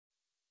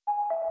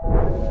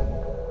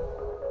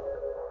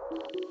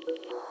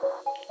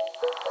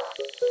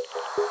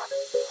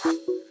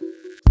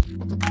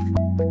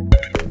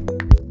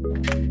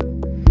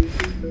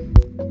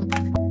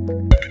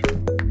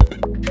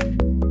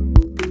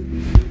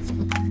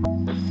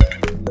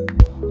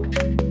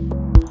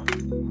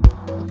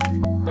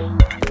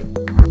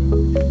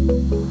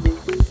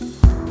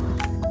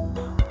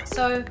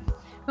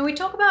we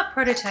talk about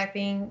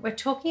prototyping, we're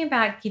talking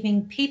about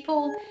giving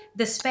people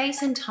the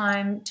space and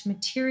time to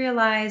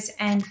materialize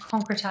and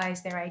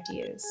concretize their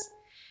ideas.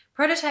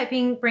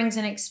 Prototyping brings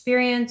an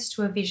experience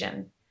to a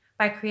vision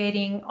by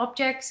creating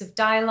objects of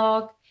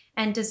dialogue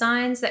and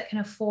designs that can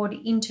afford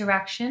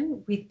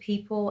interaction with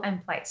people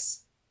and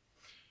place.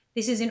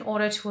 This is in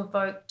order to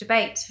evoke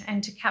debate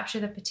and to capture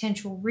the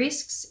potential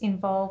risks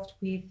involved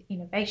with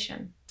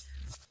innovation.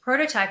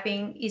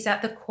 Prototyping is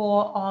at the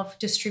core of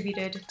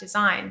distributed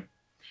design,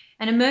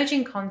 an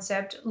emerging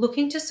concept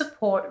looking to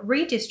support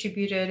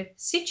redistributed,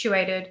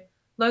 situated,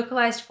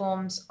 localized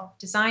forms of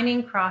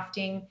designing,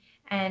 crafting,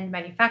 and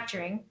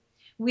manufacturing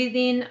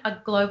within a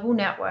global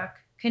network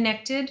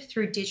connected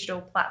through digital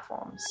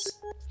platforms.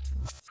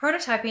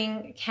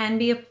 Prototyping can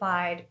be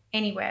applied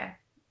anywhere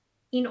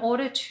in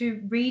order to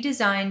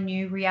redesign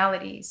new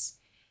realities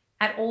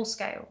at all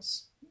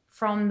scales.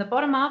 From the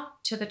bottom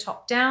up to the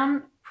top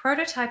down,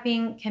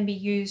 prototyping can be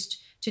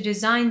used to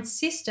design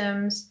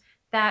systems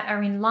that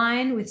are in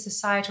line with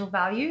societal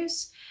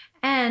values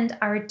and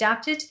are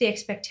adapted to the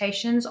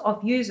expectations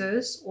of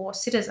users or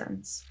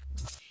citizens.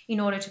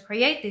 In order to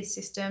create these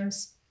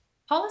systems,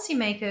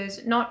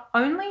 policymakers not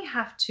only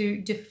have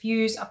to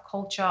diffuse a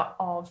culture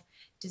of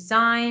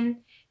design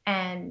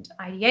and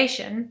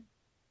ideation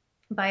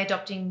by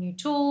adopting new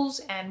tools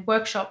and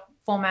workshop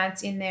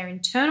formats in their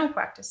internal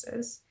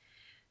practices,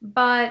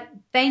 but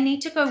they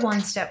need to go one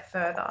step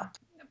further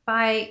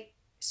by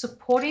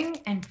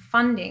supporting and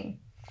funding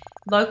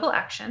local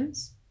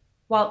actions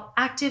while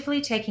actively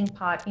taking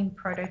part in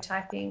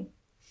prototyping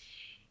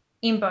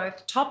in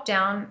both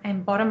top-down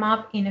and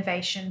bottom-up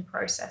innovation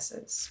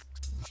processes.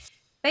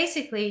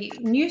 Basically,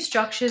 new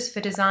structures for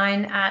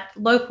design at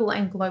local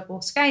and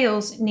global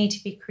scales need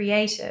to be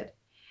created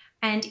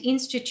and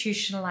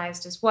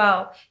institutionalized as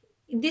well.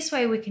 In this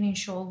way, we can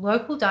ensure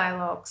local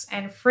dialogues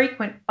and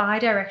frequent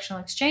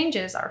bi-directional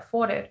exchanges are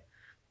afforded.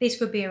 These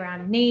could be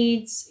around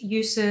needs,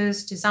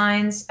 uses,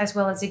 designs, as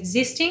well as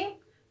existing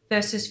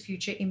versus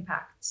future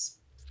impacts.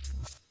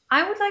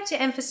 I would like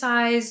to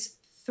emphasize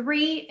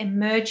 3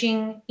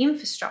 emerging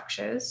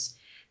infrastructures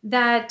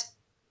that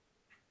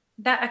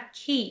are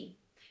key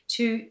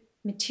to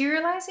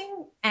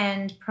materializing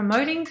and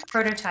promoting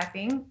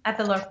prototyping at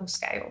the local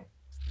scale.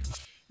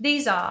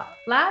 These are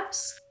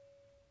labs,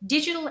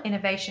 digital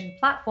innovation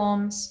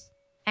platforms,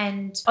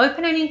 and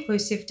open and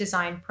inclusive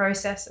design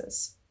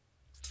processes.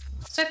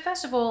 So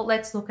first of all,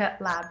 let's look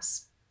at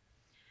labs.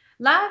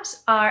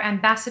 Labs are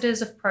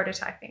ambassadors of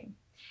prototyping.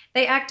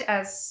 They act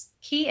as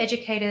key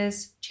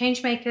educators,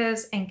 change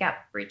makers, and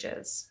gap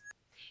bridges.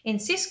 In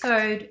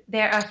SISCODE,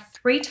 there are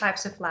 3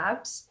 types of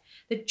labs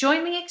that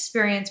jointly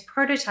experience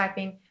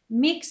prototyping,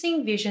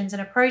 mixing visions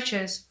and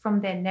approaches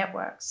from their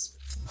networks.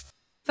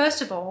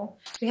 First of all,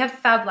 we have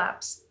FAB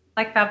Labs,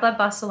 like FAB LAB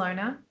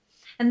Barcelona,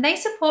 and they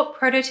support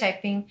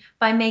prototyping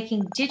by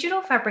making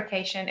digital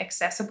fabrication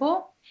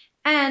accessible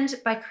and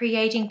by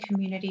creating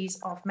communities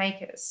of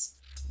makers.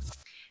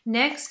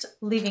 Next,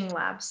 Living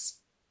Labs.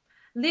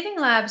 Living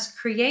Labs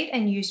create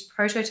and use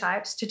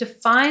prototypes to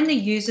define the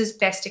user's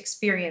best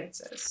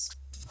experiences.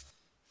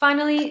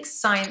 Finally,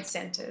 Science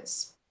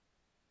Centers.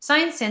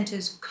 Science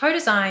centers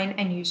co-design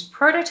and use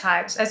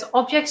prototypes as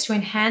objects to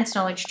enhance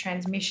knowledge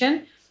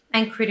transmission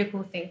and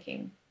critical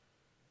thinking,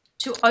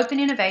 to open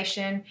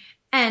innovation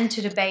and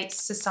to debate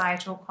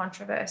societal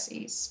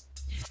controversies.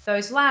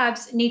 Those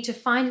labs need to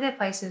find their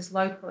places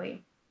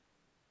locally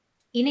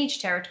in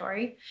each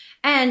territory,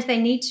 and they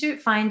need to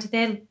find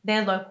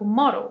their local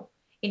model.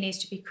 It needs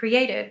to be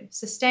created,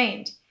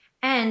 sustained,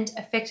 and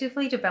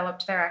effectively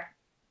developed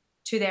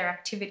to their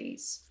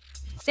activities.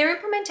 Their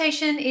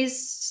implementation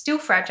is still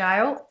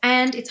fragile,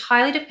 and it's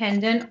highly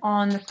dependent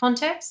on the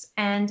context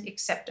and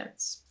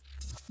acceptance.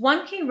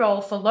 One key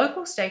role for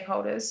local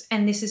stakeholders,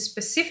 and this is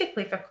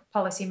specifically for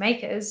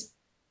policymakers,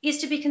 is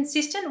to be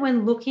consistent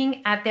when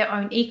looking at their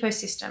own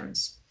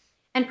ecosystems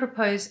and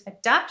propose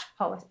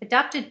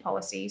adapted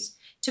policies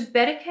to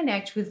better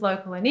connect with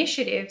local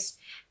initiatives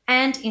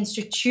and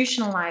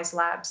institutionalize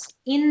labs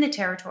in the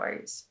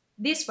territories.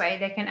 This way,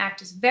 they can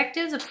act as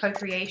vectors of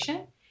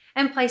co-creation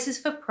and places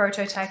for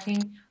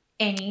prototyping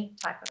any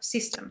type of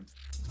system.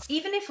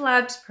 Even if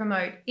labs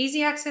promote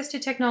easy access to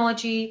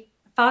technology,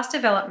 fast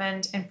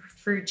development, and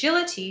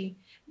fragility,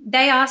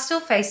 they are still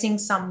facing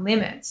some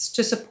limits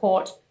to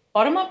support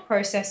bottom-up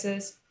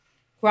processes,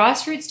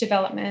 grassroots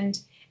development,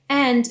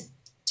 and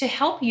to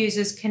help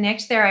users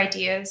connect their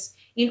ideas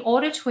in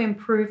order to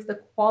improve the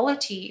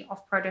quality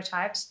of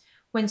prototypes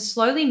when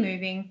slowly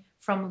moving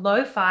from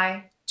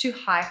lo-fi to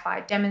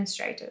hi-fi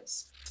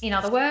demonstrators. In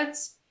other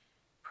words,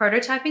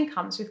 prototyping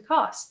comes with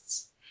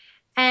costs,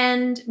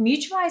 and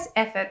mutualized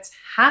efforts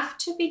have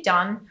to be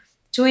done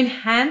to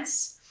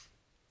enhance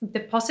the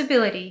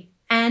possibility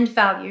and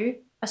value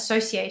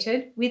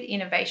associated with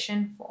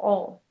innovation for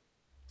all.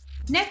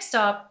 Next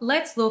up,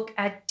 let's look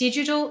at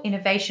digital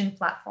innovation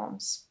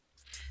platforms.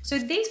 So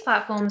these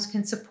platforms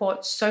can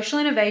support social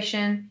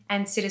innovation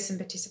and citizen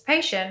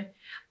participation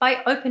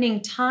by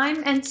opening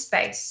time and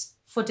space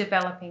for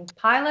developing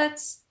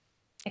pilots,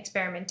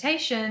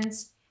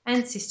 experimentations,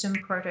 and system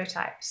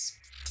prototypes.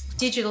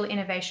 Digital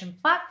innovation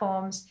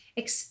platforms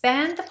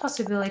expand the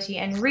possibility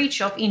and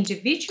reach of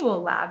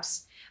individual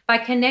labs by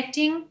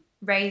connecting,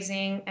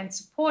 raising, and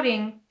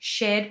supporting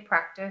shared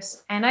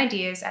practice and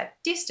ideas at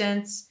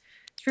distance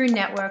through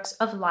networks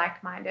of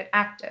like-minded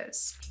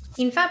actors.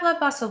 In FAB LAB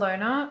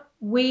Barcelona,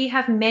 we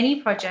have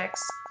many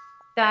projects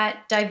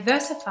that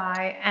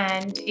diversify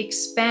and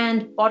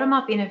expand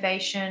bottom-up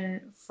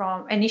innovation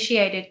from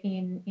initiated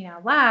in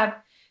our lab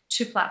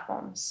to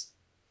platforms.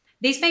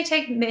 These may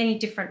take many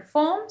different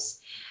forms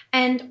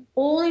and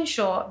all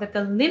ensure that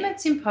the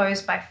limits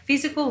imposed by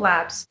physical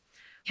labs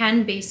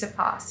can be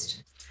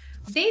surpassed.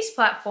 These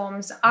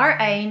platforms are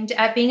aimed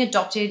at being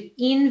adopted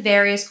in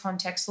various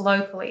contexts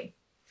locally,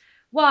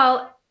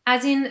 while,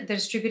 as in the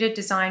distributed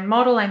design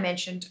model I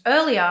mentioned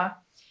earlier,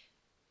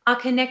 are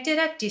connected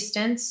at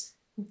distance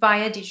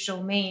via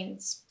digital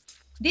means.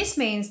 This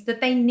means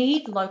that they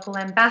need local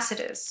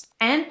ambassadors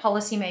and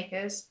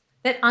policymakers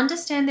that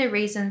understand their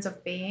reasons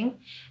of being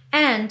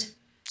and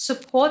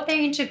support their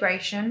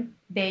integration,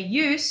 their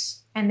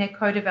use, and their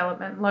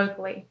co-development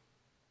locally.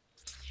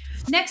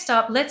 Next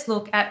up, let's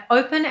look at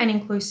open and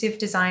inclusive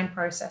design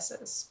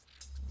processes.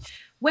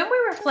 When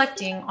we're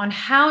reflecting on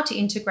how to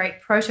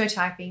integrate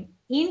prototyping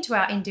into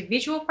our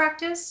individual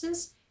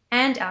practices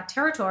and our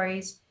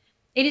territories,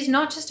 it is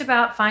not just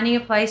about finding a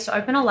place to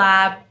open a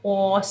lab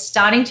or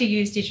starting to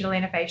use digital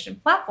innovation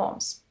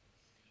platforms.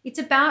 It's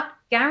about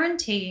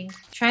guaranteeing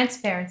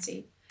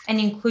transparency and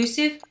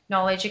inclusive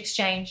knowledge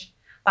exchange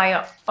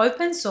via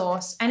open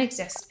source and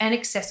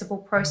accessible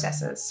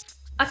processes.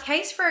 A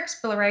case for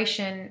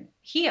exploration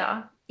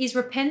here is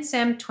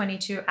Repensem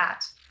 22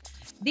 at.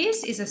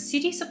 This is a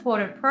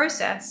city-supported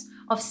process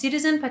of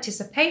citizen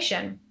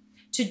participation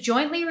to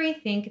jointly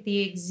rethink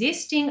the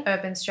existing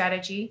urban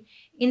strategy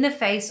in the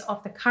face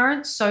of the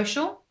current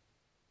social,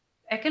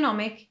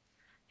 economic,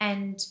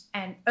 and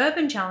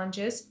urban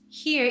challenges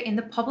here in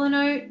the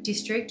Poblano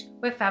district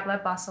where FAB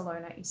LAB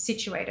Barcelona is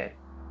situated.